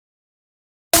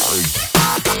Woo!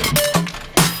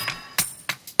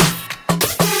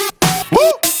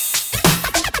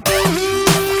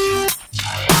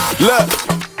 Look,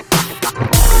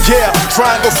 yeah,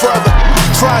 try and go further,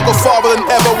 try and go farther than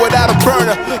ever without a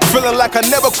burner. Feeling like I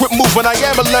never quit moving, I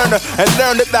am a learner. And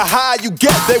learn that the higher you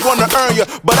get, they wanna earn you.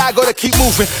 But I gotta keep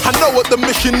moving, I know what the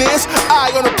mission is.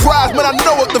 Eye on the prize, man, I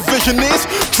know what the vision is.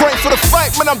 Train for the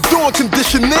fight, man, I'm doing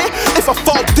conditioning. If I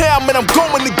fall down, man, I'm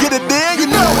going to get it in, you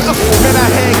know. Man, I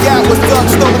hang out with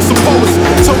thugs, stones, some poets.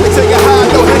 Told me take it high,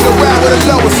 don't hang around with the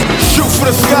lowest. Shoot for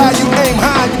the sky, you aim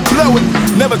high, you blow it.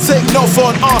 Never take no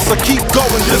for an answer, keep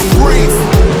going, just breathe.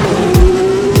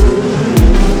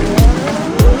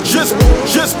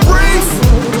 Just breathe,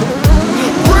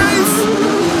 breathe.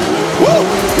 Woo!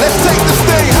 Let's take this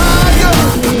thing higher,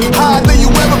 higher than you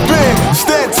ever been.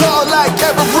 Stand tall like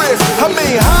Everest. I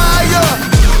mean higher.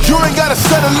 You ain't gotta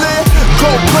settle in.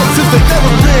 Go places they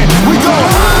never been. We go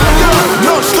higher,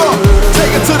 no stop.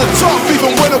 Take it to the top,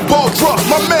 even when the ball drops.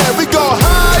 My man, we go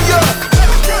higher.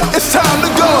 It's time to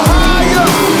go higher.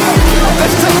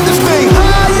 Let's take this thing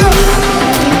higher.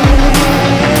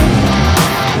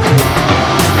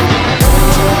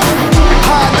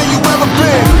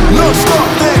 No stop,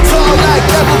 stand tall like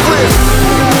Everest.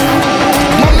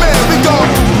 My man, we go,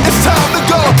 it's time to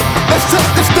go. Let's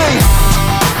take this thing,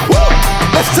 woo!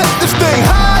 Let's take this thing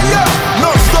higher.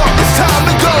 No stop, it's time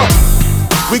to go.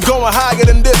 We going higher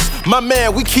than this, my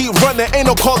man, we keep running, ain't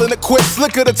no calling it quits.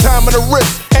 Look at the time and the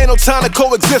risk, ain't no time to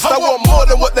coexist. I want more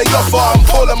than what they offer, I'm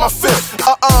pulling my fist.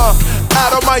 Out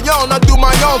on my own, I do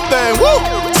my own thing, woo!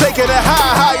 Taking it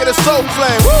higher than soul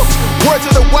flame, woo! Words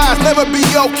of the wise, never be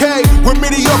okay. With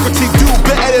mediocrity, do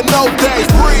better than no days.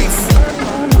 Breathe,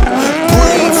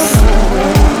 breathe,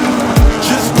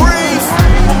 just breathe.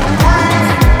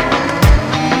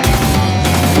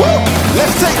 Woo!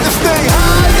 Let's take this thing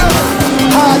higher,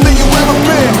 higher than you ever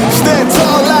been. Stand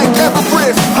tall like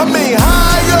Everest. I mean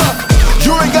higher.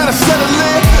 You ain't gotta settle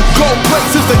in. Go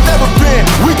places they never been.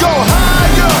 We go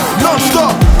higher, no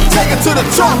stop. Take it to the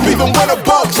top, even when the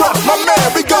ball drops. My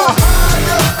man, we go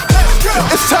higher.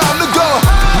 It's time to go.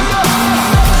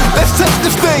 Let's take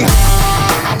this thing.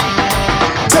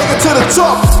 Take it to the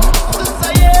top.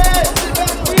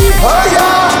 Oh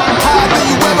yeah, higher than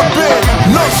you ever been.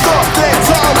 No stop, stand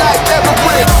tall like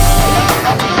Everest.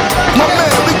 My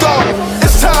man, we go.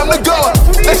 It's time to go.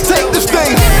 Let's take this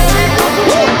thing.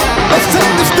 Woo. Let's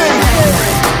take this thing.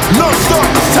 No stop,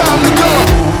 it's time to go.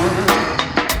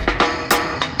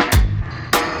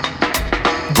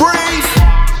 Breathe.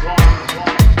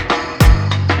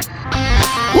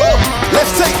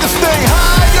 Let's take this thing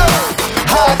higher,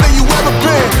 higher than you ever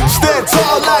been. Stand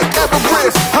tall like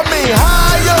Everest. I mean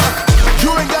higher. You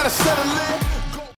ain't gotta settle in.